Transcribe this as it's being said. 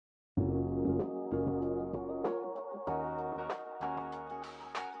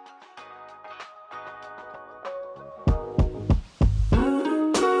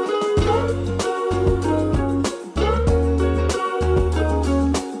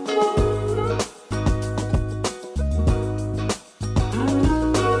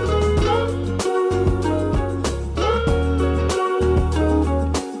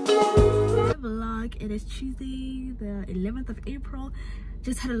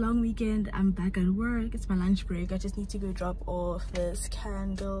long weekend. I'm back at work. It's my lunch break. I just need to go drop off these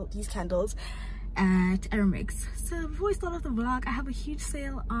candles at Aramix. So before we start off the vlog, I have a huge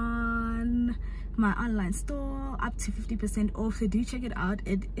sale on my online store, up to 50% off, so do check it out.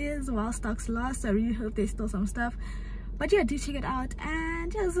 It is while stocks last, so I really hope there's still some stuff. But yeah, do check it out.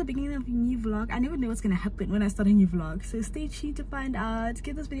 And yeah, this is the beginning of a new vlog. I never know what's gonna happen when I start a new vlog, so stay tuned to find out.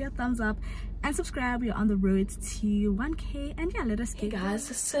 Give this video a thumbs up and subscribe. We're on the road to 1K, and yeah, let us get guys.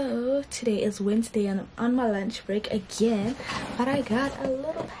 So today is Wednesday and I'm on my lunch break again, but I got a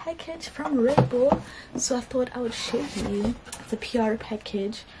little package from Red Bull, so I thought I would show you the PR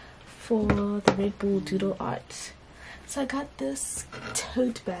package for the Red Bull doodle art. So I got this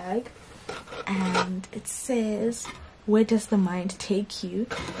tote bag and it says, "Where does the mind take you?"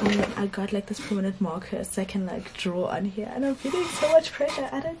 And then I got like this permanent marker so I can like draw on here, and I'm feeling so much pressure.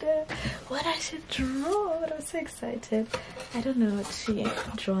 I don't know what I should draw, but I'm so excited. I don't know what to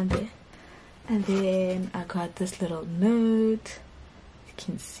draw on there. And then I got this little note. You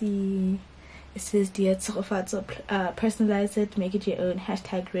can see it says, "Dear Tsofatso, personalize it, make it your own,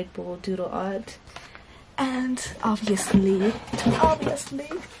 hashtag Red Bull doodle art." And obviously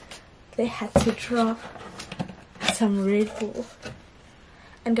they had to draw some Red Bull.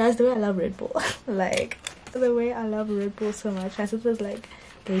 And guys, the way I love Red Bull, like the way I love Red Bull so much, my sister's like,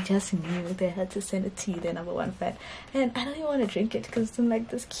 they just knew they had to send it to you, their #1 fan. And I don't even want to drink it because it's in like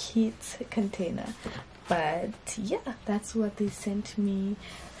this cute container. But yeah, that's what they sent me.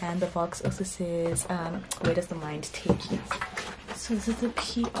 And the box also says, "Where does the mind take you?" So this is the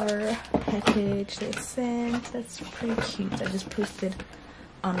PR package they sent. That's pretty cute. I just posted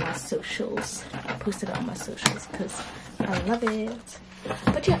on my socials. I posted it on my socials because I love it.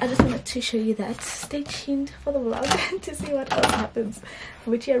 But yeah, I just wanted to show you that. Stay tuned for the vlog to see what else happens.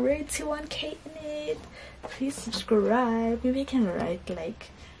 But yeah, road to 1K in it. Please subscribe. Maybe I can write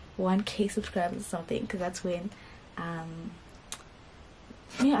like 1K subscribers or something, because that's when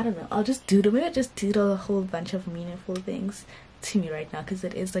yeah, I don't know, I'll just doodle, maybe I'll just doodle a whole bunch of meaningful things to me right now, because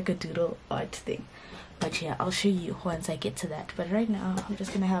it is like a doodle art thing. But yeah, I'll show you once I get to that. But right now I'm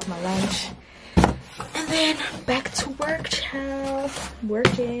just gonna have my lunch and then back to work, child.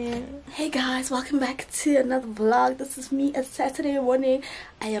 Working. Hey guys, welcome back to another vlog. This is me. It's Saturday morning.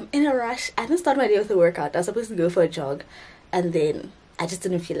 I am in a rush. I didn't start my day with a workout. I was supposed to go for a jog, and then I just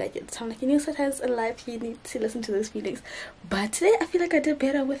didn't feel like it. So I'm like, you know, sometimes in life you need to listen to those feelings. But today I feel like I did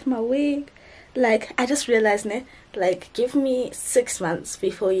better with my wig. Like, I just realized, like, give me 6 months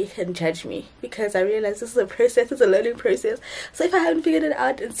before you can judge me, because I realized this is a process, it's a learning process. So if I haven't figured it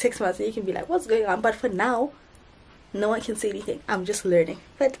out in 6 months, then you can be like, what's going on? But for now, no one can say anything. I'm just learning.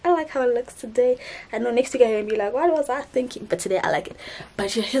 But I like how it looks today. I know next week I'm gonna be like, what was I thinking? But today I like it.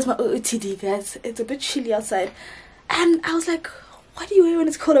 But yeah, here's my OOTD, guys. It's a bit chilly outside, and I was like, what do you wear when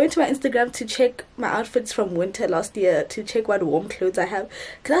it's cold? I went to my Instagram to check my outfits from winter last year, to check what warm clothes I have,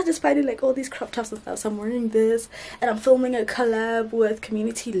 because I was just finding like all these crop tops and stuff. So I'm wearing this, and I'm filming a collab with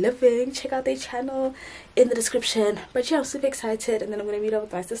Community Living. Check out their channel in the description. But yeah, I'm super excited. And then I'm gonna meet up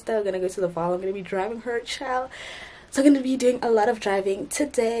with my sister. We're gonna go to the Val. I'm gonna be driving her child, so I'm gonna be doing a lot of driving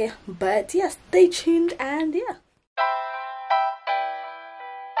today. But yeah, stay tuned. And yeah,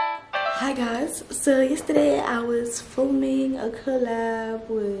 hi guys. So yesterday I was filming a collab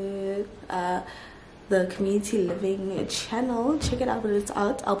with the Community Living channel. Check it out when it's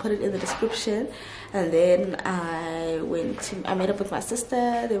out. I'll put it in the description. And then I met up with my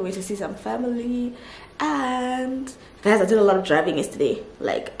sister. Then we went to see some family. And guys, I did a lot of driving yesterday.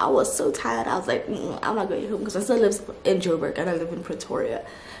 Like, I was so tired. I was like, I'm not going home, because my sister lives in Joburg and I live in Pretoria.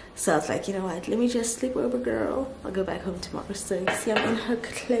 So I was like, you know what, let me just sleep over, girl. I'll go back home tomorrow. So you see, I'm in her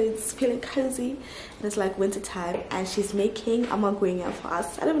clothes, feeling cozy. And it's like winter time, and she's making amagwenya for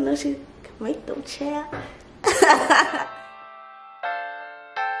us. I don't even know if she can make them chair.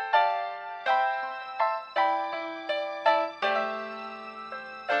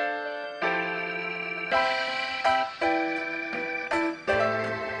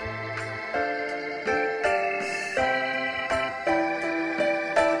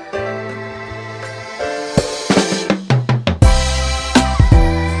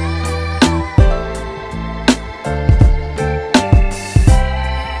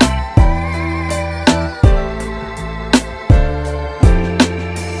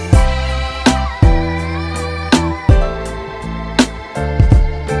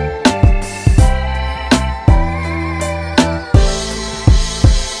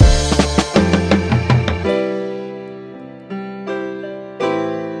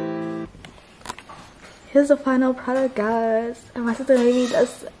 Here's the final product, guys. And my sister made me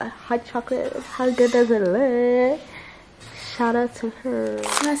this hot chocolate. How good does it look? Shout out to her.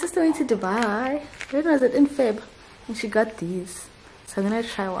 My sister went to Dubai. When was it? In Feb. And she got these. So I'm gonna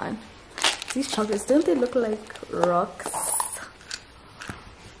try one. These chocolates, don't they look like rocks?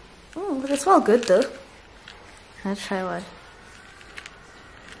 Oh, they smell good though. I'll try one.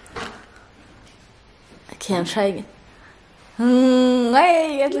 Okay, I'm trying it. Why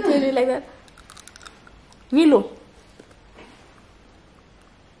you have to do it like that? Milo.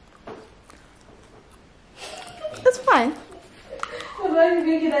 That's fine. Why are you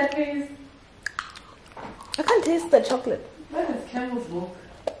making that face? I can't taste the chocolate. That is camel's milk.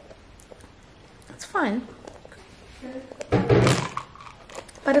 It's fine.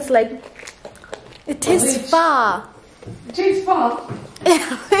 But it's like, it tastes far. It tastes far.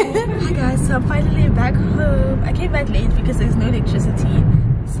 Hi guys, so I'm finally back home. I came back late because there's no electricity.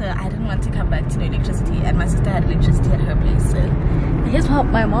 So I didn't want to come back to no electricity. And my sister had electricity at her place. So I guess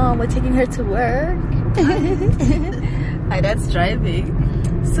my mom, we're taking her to work. My dad's driving.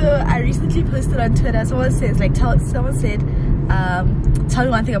 So I recently posted on Twitter, someone says like someone said tell me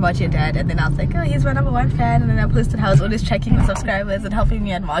one thing about your dad, and then I was like, oh, he's my #1 fan. And then I posted how I was always checking the subscribers and helping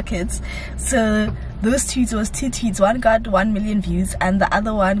me at markets. So those tweets, was 2 tweets. One got 1 million views and the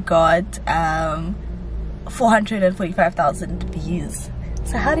other one got 445,000 views.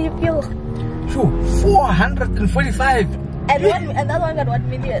 So how do you feel? Sure, 445. And the other one got 1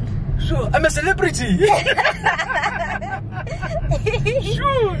 million. Sure, I'm a celebrity.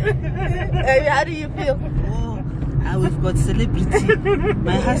 Sure. How do you feel? Oh, we've got celebrity.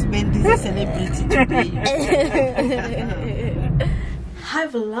 My husband is a celebrity today. Hi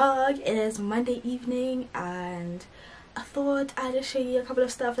vlog, it is Monday evening and I thought I'd just show you a couple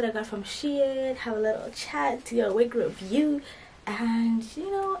of stuff that I got from Shein, have a little chat, do a wig review, and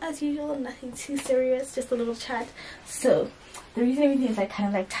you know, as usual, nothing too serious, just a little chat. So the reason everything is like kind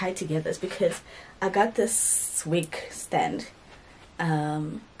of like tied together is because I got this wig stand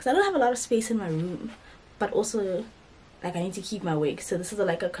because I don't have a lot of space in my room, but also like I need to keep my wig. So this is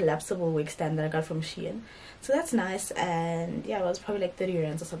like a collapsible wig stand that I got from Shein. So that's nice, and yeah, it was probably like 30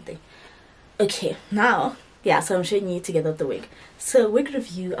 rands or something. Okay, now yeah, so I'm showing you together with the wig. So wig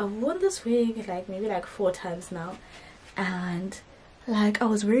review, I've worn this wig like maybe like 4 times now, and like I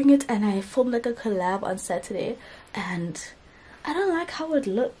was wearing it and I filmed like a collab on Saturday and I don't like how it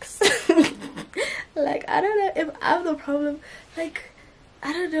looks. Like I don't know if I'm the problem, like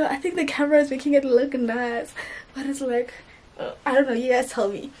I don't know, I think the camera is making it look nice, but it's like I don't know, you guys tell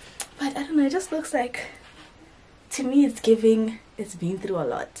me. But I don't know, it just looks like, to me it's giving it's been through a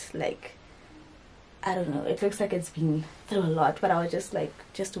lot. Like I don't know, it looks like it's been through a lot, but I was just like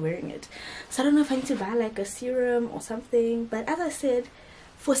just wearing it. So I don't know if I need to buy like a serum or something, but as I said,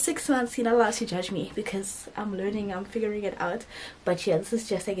 for 6 months you're not allowed to judge me because I'm learning, I'm figuring it out. But yeah, this is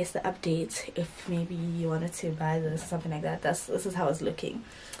just I guess the update. If maybe you wanted to buy this or something like that, this is how it's looking.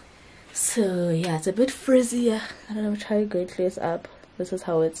 So yeah, it's a bit frizzy. I don't know, try to go close up. This is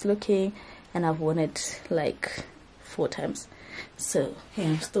how it's looking, and I've worn it like 4 times. So yeah,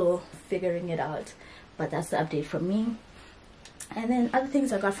 I'm still figuring it out, but that's the update from me. And then other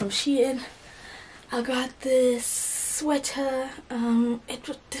things I got from Shein, I got this sweater.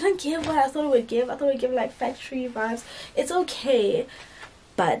 It didn't give what I thought it would give. I thought it would give like factory vibes. It's okay,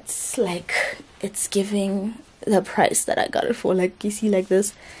 but like it's giving the price that I got it for. Like you see, like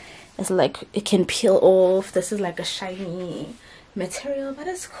this, it's like it can peel off. This is like a shiny material, but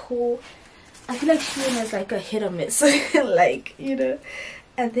it's cool. I feel like Shein is like a hit or miss. Like, you know.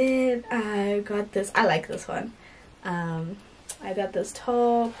 And then I got this, I like this one. I got this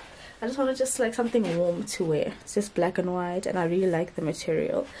top. I just wanted just like something warm to wear. It's just black and white and I really like the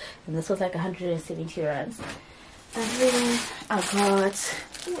material. And this was like 170 rands. And then I got,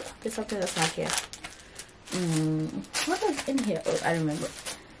 there's something that's not here. What was in here? Oh, I remember.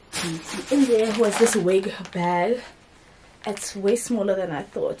 In there was this wig bag. It's way smaller than I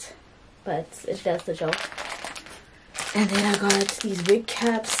thought, but it does the job. And then I got these wig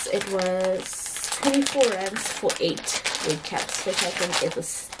caps. It was 24 rands for 8 wig caps, which I think is a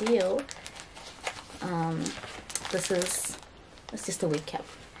steal. It's just a wig cap.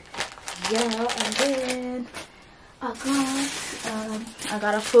 Yeah, and then I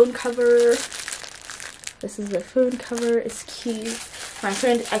got a phone cover. This is the phone cover. It's cute. My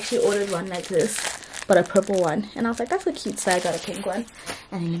friend actually ordered one like this, but a purple one, and I was like, that's a cute, so I got a pink one.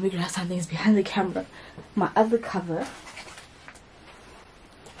 And then let me grab something that's behind the camera. My other cover.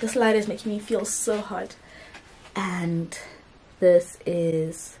 This light is making me feel so hot. And this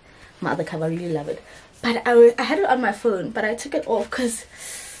is my other cover. I really love it, but I had it on my phone, but I took it off because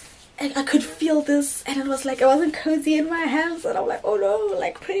I could feel this, and it was like it wasn't cozy in my hands, and I'm like, oh no,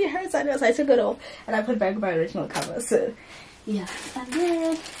 like pretty hurts. I know, so I took it off and I put back my original cover. So yeah, and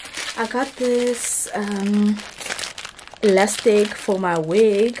then I got this elastic for my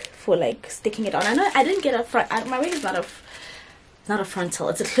wig for like sticking it on. I know I didn't get a front. My wig is not a frontal,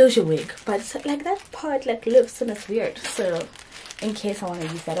 it's a closure wig, but it's like that part like lifts and it's weird. So in case I want to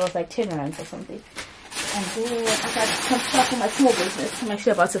use that, it was like 10 rands or something. And then I got some stuff for my small business. I'm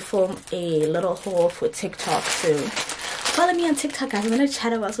actually about to film a little haul for TikTok, so follow me on TikTok, guys. I'm gonna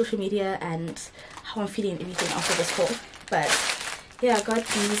chat about social media and how I'm feeling everything after this haul. But yeah, I got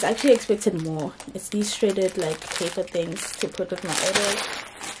these. I actually expected more. It's these shredded like paper things to put with my orders.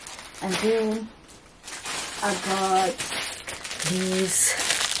 And then I got these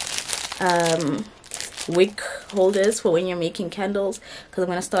wick holders for when you're making candles, because I'm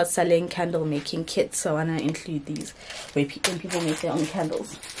going to start selling candle making kits, so I want to include these when people make their own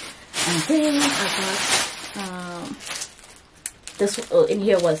candles. And then I got this. Oh, in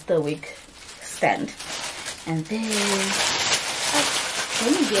here was the wig stand. And then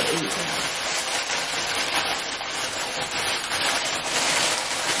let me get everything out.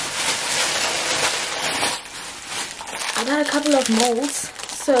 I got a couple of molds.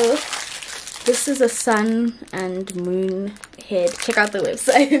 So this is a sun and moon head. Check out the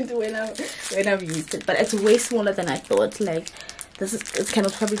website when I've used it, but it's way smaller than I thought. Like it's kind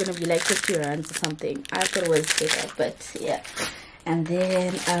of probably gonna be like 50 rands or something. I thought it was bigger, but yeah. And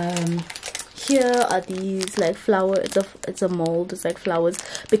then here are these like flowers. It's a mold. It's like flowers,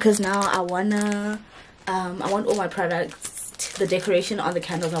 because now I want all my products, the decoration on the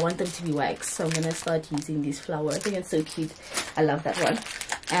candles, I want them to be wax. So I'm gonna start using these flowers. I think it's so cute. I love that one.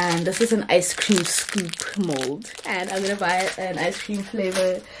 And this is an ice cream scoop mold, and I'm gonna buy an ice cream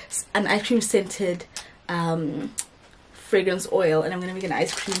scented fragrance oil, and I'm gonna make an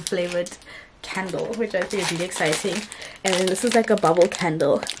ice cream flavored candle, which I think is really exciting. And then this is like a bubble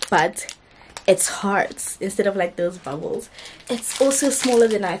candle, but it's hearts instead of like those bubbles. It's also smaller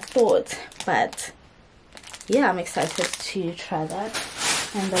than I thought, but yeah, I'm excited to try that.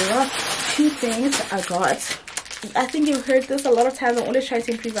 And the last two things I got, I think you've heard this a lot of times, I'm always trying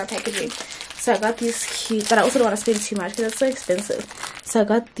to improve my packaging. So I got these cute, but I also don't want to spend too much because it's so expensive. So I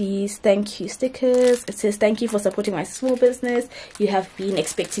got these thank you stickers. It says thank you for supporting my small business. You have been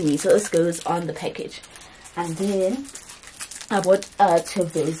expecting me. So this goes on the package. And then I bought two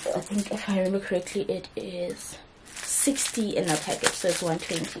of those. I think if I remember correctly, it is 60 in a package, so it's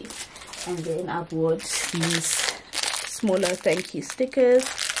 120. And then I bought these smaller thank you stickers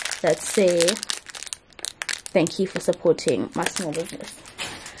that say thank you for supporting my small business.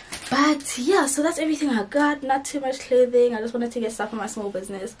 But yeah, so that's everything I got. Not too much clothing. I just wanted to get stuff for my small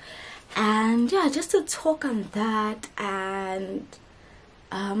business. And yeah, just to talk on that. And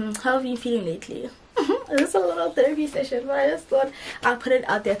how have you been feeling lately? This is a little therapy session, but I just thought I'll put it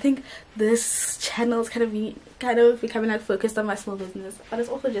out there. I think this channel is kind of becoming like focused on my small business, but it's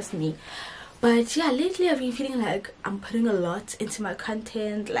also just me. But yeah, lately I've been feeling like I'm putting a lot into my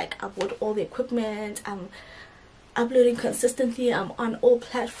content. Like I bought all the equipment, I'm uploading consistently, I'm on all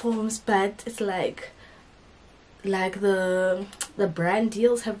platforms, but it's like the brand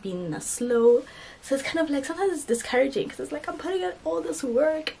deals have been slow. So it's kind of like sometimes it's discouraging, because it's like I'm putting in all this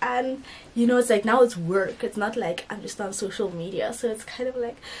work, and you know, it's like now it's work. It's not like I'm just on social media. So it's kind of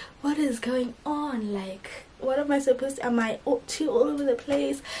like, what is going on? Like, what am I supposed to, am I too all over the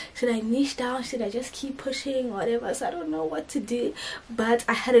place? Should I niche down? Should I just keep pushing? Whatever. So I don't know what to do. But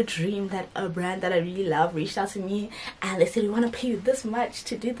I had a dream that a brand that I really love reached out to me, and they said, we want to pay you this much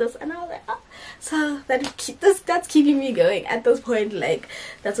to do this. And I was like, oh. So that's keeping me going at this point. Like,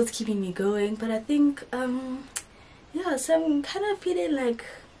 that's what's keeping me going. But I think yeah, so I'm kind of feeling like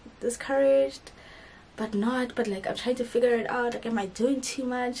discouraged, but like I'm trying to figure it out. Like, am I doing too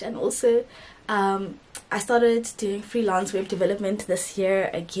much? And also I started doing freelance web development this year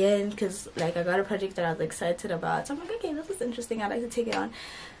again, because like I got a project that I was excited about. So I'm like, okay, this is interesting, I'd like to take it on.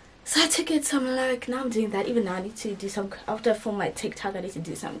 So I took it. So I'm like, now I'm doing that. Even now I need to do some, after I film my TikTok, I need to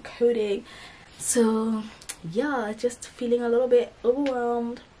do some coding. So yeah, just feeling a little bit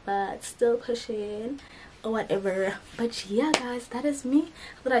overwhelmed, but still pushing or whatever. But yeah, guys, that is me.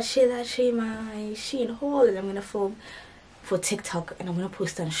 I thought I'd show my Shein haul, and I'm gonna film for TikTok, and I'm gonna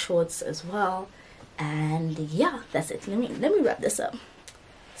post on shorts as well. And yeah, that's it. Let me wrap this up.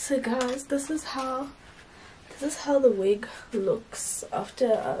 So guys, this is how the wig looks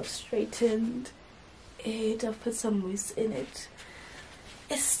after I've straightened it. I've put some mousse in it.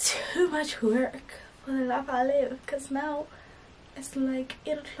 It's too much work for the life I live, because now it's like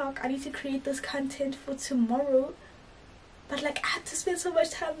 8 o'clock. I need to create this content for tomorrow. but like I had to spend so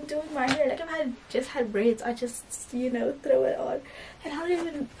much time doing my hair. Like if I just had braids, I just, you know, throw it on, and I don't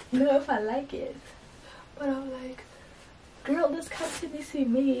even know if I like it. But I'm like, girl, this content needs to be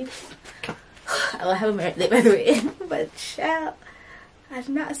made. I have a married day, by the way. But child, I did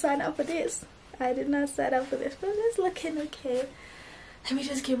not sign up for this. I did not sign up for this, but it's looking okay. Let me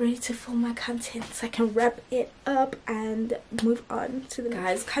just get ready to film my content so I can wrap it up and move on to the next.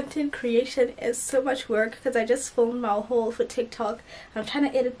 Guys, content creation is so much work because I just filmed my haul for TikTok. I'm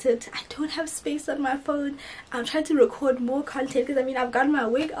trying to edit it. I don't have space on my phone. I'm trying to record more content because I mean I've got my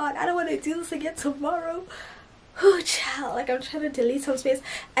wig on. I don't want to do this again tomorrow. Oh child, like I'm trying to delete some space,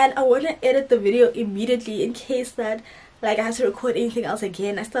 and I want to edit the video immediately in case that like I have to record anything else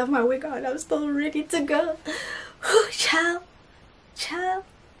again. I still have my wig on. I'm still ready to go. Oh child.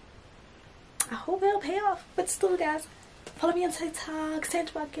 I hope it'll pay off. But still, guys, follow me on TikTok,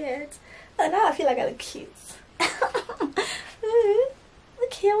 Scent Bucket. And now I feel like I look cute.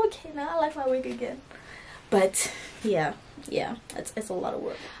 Okay now. I like my wig again. But yeah, it's a lot of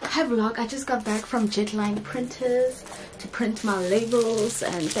work. Hi vlog, I just got back from Jetline printers to print my labels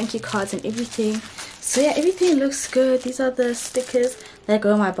and thank you cards and everything. So yeah, everything looks good. These are the stickers that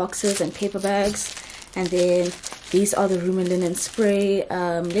go in my boxes and paper bags, and then these are the room and linen spray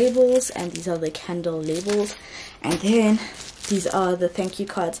labels, and these are the candle labels, and then these are the thank you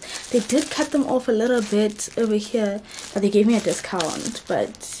cards. They did cut them off a little bit over here, but they gave me a discount.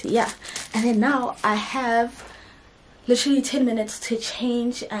 But yeah, and then now I have literally 10 minutes to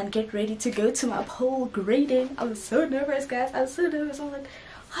change and get ready to go to my pole grading. I'm so nervous, guys. I'm so nervous. I'm like,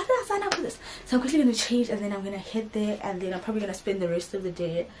 how did I sign up for this? So I'm quickly gonna change and then I'm gonna head there, and then I'm probably gonna spend the rest of the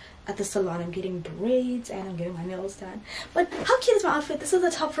day at the salon. I'm getting braids and I'm getting my nails done. But how cute is my outfit? This is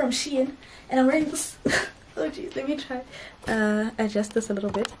the top from Shein, and I'm wearing this. Oh jeez, let me try adjust this a little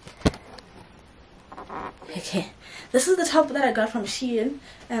bit. Okay, this is the top that I got from Shein,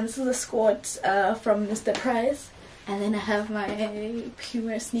 and this is the skirt from Mr. Price, and then I have my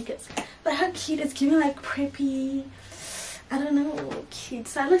Puma sneakers. But how cute, it's giving like preppy, I don't know, cute.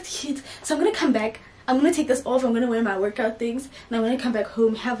 So I look cute. So I'm gonna come back, I'm gonna take this off, I'm gonna wear my workout things, and I'm gonna come back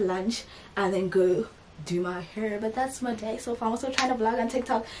home, have lunch, and then go do my hair. But that's my day so far. I'm also trying to vlog on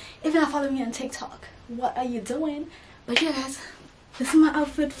TikTok. If you're not following me on TikTok, what are you doing? But yeah guys, this is my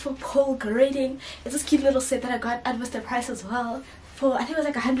outfit for pole grading. It's this cute little set that I got at Mr. Price as well for, I think it was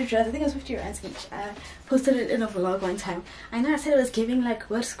like 100 rands. I think it was 50 rands each. I posted it in a vlog one time. I know I said it was giving like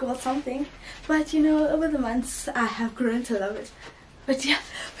word school or something, but you know, over the months I have grown to love it. But yeah,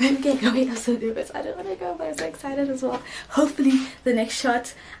 let me get going. I'm so nervous. I don't want to go, but I'm so excited as well. Hopefully the next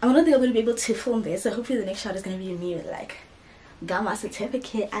shot, I'm not going to be able to film there, so hopefully the next shot is going to be me with like, got my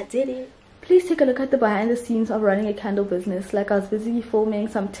certificate, I did it. Please take a look at the behind the scenes of running a candle business. Like I was busy filming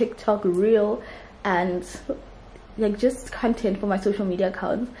some TikTok reel and like just content for my social media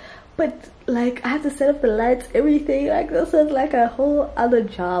accounts. But like I have to set up the lights, everything. Like this is like a whole other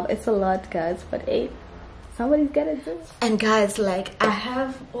job. It's a lot, guys, but hey, somebody's gotta do it. And guys, like I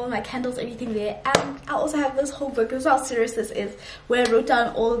have all my candles, everything there, and I also have this whole book. This is how serious this is, where I wrote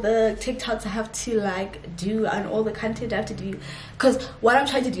down all the TikToks I have to like do and all the content I have to do. Because what I'm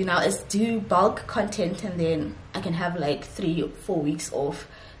trying to do now is do bulk content, and then I can have like 3 or 4 weeks off.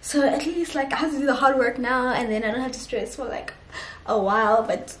 So at least like I have to do the hard work now, and then I don't have to stress for like a while.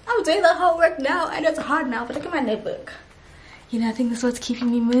 But I'm doing the hard work now. I know it's hard now, but look at my notebook. You know, I think this is what's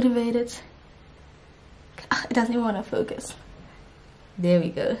keeping me motivated. It doesn't even want to focus. There we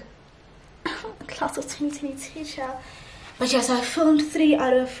go. Class of 2022, child. But yeah, so I filmed 3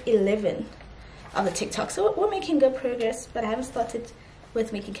 out of 11 of the TikTok. So we're making good progress, but I haven't started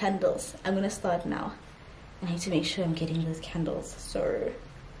with making candles. I'm gonna start now. I need to make sure I'm getting those candles. So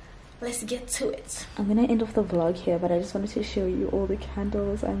let's get to it. I'm gonna end off the vlog here, but I just wanted to show you all the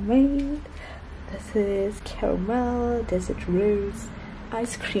candles I made. This is caramel, desert rose,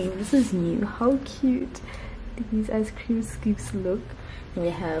 ice cream. This is new. How cute these ice cream scoops look. We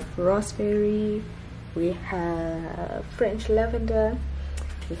have raspberry, we have French lavender,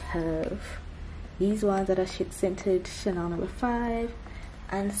 we have these ones that are scented Chanel No. 5,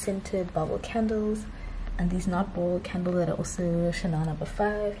 unscented bubble candles, and these not bubble candles that are also Chanel No.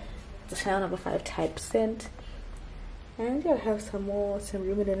 5, the Chanel No. 5 type scent. And yeah, I have some room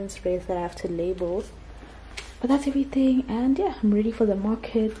and linen sprays that I have to label. But that's everything, and yeah, I'm ready for the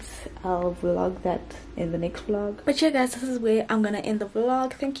market. I'll vlog that in the next vlog. But yeah guys, this is where I'm gonna end the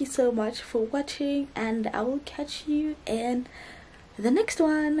vlog. Thank you so much for watching, and I will catch you in the next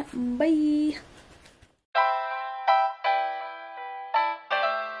one. Bye.